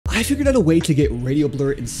I figured out a way to get radial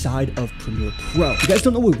blur inside of Premiere Pro. If you guys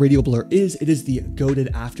don't know what radial blur is, it is the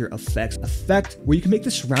goated After Effects effect where you can make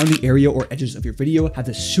the surrounding area or edges of your video have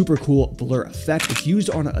this super cool blur effect. It's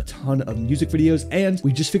used on a ton of music videos, and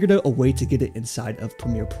we just figured out a way to get it inside of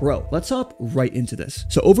Premiere Pro. Let's hop right into this.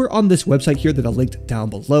 So over on this website here that I'll link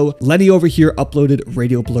down below, Lenny over here uploaded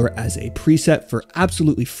radial blur as a preset for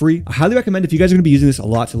absolutely free. I highly recommend, if you guys are going to be using this a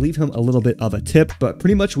lot, to leave him a little bit of a tip, but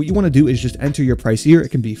pretty much what you want to do is just enter your price here. It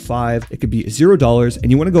can be $5, it could be $0,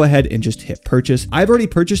 and you want to go ahead and just hit purchase. I've already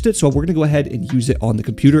purchased it, so we're going to go ahead and use it on the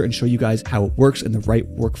computer and show you guys how it works and the right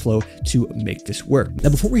workflow to make this work. Now,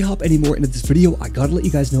 before we hop any more into this video, I gotta let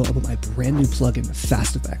you guys know about my brand new plugin,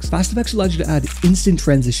 FastFX. FastFX allows you to add instant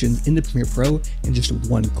transitions into Premiere Pro in just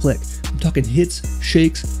one click. I'm talking hits,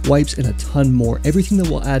 shakes, wipes, and a ton more. Everything that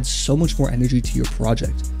will add so much more energy to your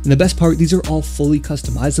project. And the best part, these are all fully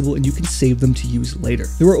customizable and you can save them to use later.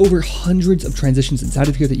 There are over hundreds of transitions inside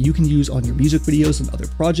of here that you can use on your music videos and other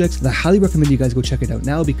projects. And I highly recommend you guys go check it out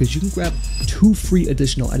now, because you can grab 2 free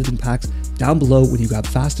additional editing packs down below when you grab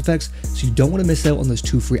FastFX. So you don't want to miss out on those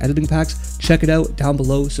 2 free editing packs. Check it out down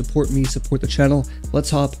below. Support me, support the channel. Let's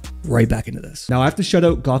hop right back into this. Now I have to shout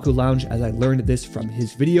out Gaku Lounge, as I learned this from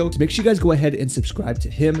his video. So make sure you guys go ahead and subscribe to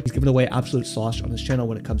him. He's giving away absolute sauce on his channel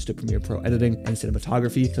when it comes to Premiere Pro editing and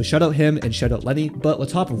cinematography. So shout out him and shout out Lenny. But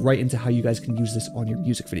let's hop right into how you guys can use this on your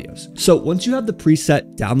music videos. So once you have the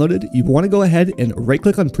preset downloaded, you want to go ahead and right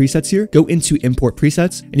click on presets here, go into import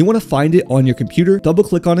presets, and you want to find it on your computer, double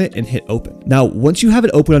click on it and hit open. Now, once you have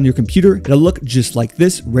it open on your computer, it'll look just like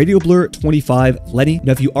this: Radial Blur 25 Lenny.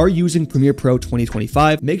 Now, if you are using Premiere Pro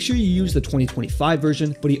 2025, make sure you use the 2025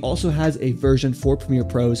 version, but he also has a version for Premiere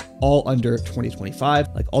Pros all under 2025,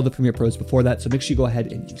 like all the Premiere Pros before that. So make sure you go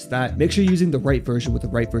ahead and use that. Make sure you're using the right version with the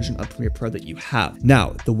right version of Premiere Pro that you have.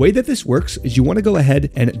 Now, the way that this works is you want to go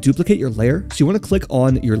ahead and duplicate your layer. So you want to click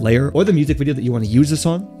on your layer or the music video that you want to use this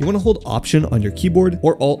on. You want to hold Option on your keyboard,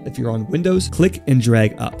 or Alt if you're on Windows, click and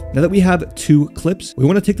drag up. Now that we have 2 clips, we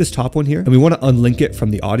want to take this top one here and we want to unlink it from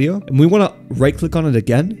the audio, and we want to right click on it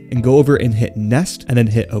again and go over and hit nest and then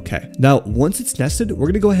hit OK. Now, once it's nested, we're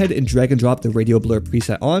going to go ahead and drag and drop the radial blur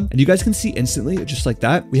preset on, and you guys can see instantly, just like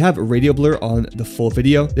that, we have radial blur on the full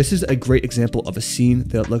video. This is a great example of a scene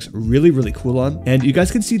that looks really, really cool on, and you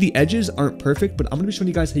guys can see the edges aren't perfect, but I'm going to be showing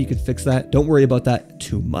you guys how you can fix that. Don't worry about that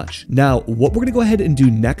too much. Now, what we're going to go ahead and do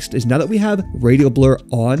next is, now that we have radial blur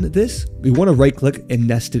on this, we want to right click and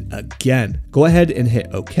nest it again. Go ahead and hit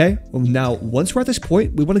OK. Well, now, once we're at this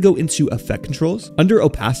point, we want to go into effect controls. Under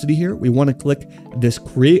opacity here, we want to click this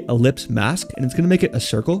create ellipse mask, and it's going to make it a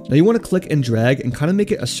circle. Now you want to click and drag and kind of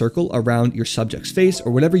make it a circle around your subject's face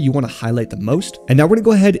or whatever you want to highlight the most. And now we're going to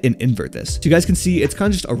go ahead and invert this. So you guys can see it's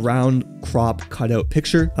kind of just a round crop cutout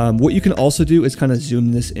picture. What you can also do is kind of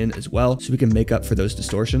zoom this in as well, so we can make up for those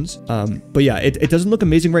distortions. But yeah, it doesn't look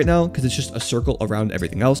amazing right now because it's just a circle around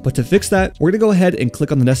everything else. But to fix that, we're going to go ahead and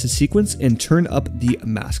click on the nested sequence and turn up the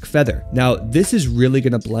mask feather. Now this is really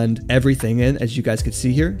going to blend everything in, as you guys can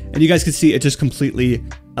see here. And you guys can see it just completely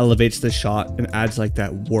elevates the shot and adds like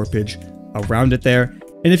that warpage around it there.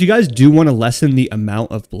 And if you guys do want to lessen the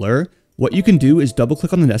amount of blur, what you can do is double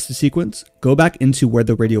click on the nested sequence, go back into where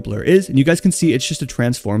the radial blur is, and you guys can see it's just a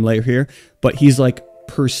transform layer here, but he's like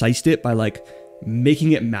precised it by like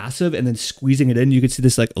making it massive and then squeezing it in. You can see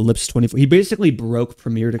this like ellipse 24. He basically broke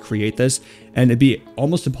Premiere to create this, and it'd be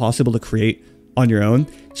almost impossible to create on your own.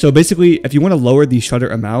 So basically, if you want to lower the shutter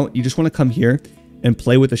amount, you just want to come here and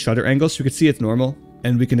play with the shutter angle. So you can see it's normal,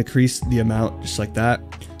 and we can increase the amount just like that.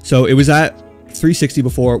 So it was at 360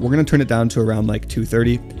 before. We're going to turn it down to around like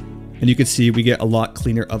 230. And you can see we get a lot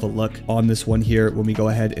cleaner of a look on this one here when we go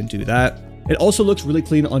ahead and do that. It also looks really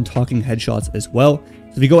clean on talking headshots as well.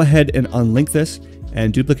 So if you go ahead and unlink this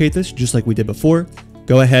and duplicate this just like we did before,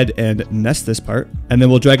 go ahead and nest this part, and then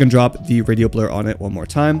we'll drag and drop the radial blur on it one more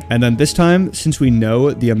time. And then this time, since we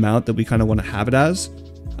know the amount that we kind of want to have it as,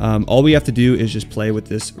 all we have to do is just play with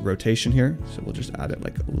this rotation here. So we'll just add it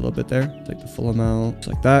like a little bit there, like the full amount, just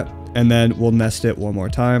like that. And then we'll nest it one more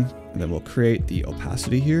time. And then we'll create the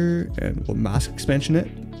opacity here, and we'll mask expansion it,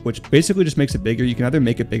 which basically just makes it bigger. You can either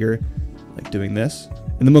make it bigger like doing this,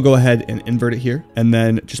 and then we'll go ahead and invert it here. And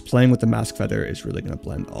then just playing with the mask feather is really going to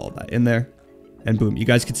blend all that in there. And boom, you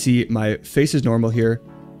guys can see my face is normal here,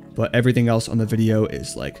 but everything else on the video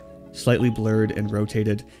is like slightly blurred and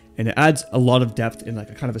rotated. And it adds a lot of depth and like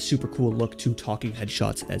a kind of a super cool look to talking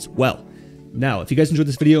headshots as well. Now, if you guys enjoyed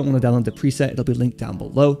this video and want to download the preset, it'll be linked down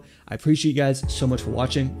below. I appreciate you guys so much for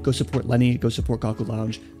watching. Go support Lenny, go support Gaku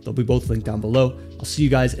Lounge. They'll be both linked down below. I'll see you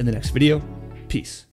guys in the next video. Peace.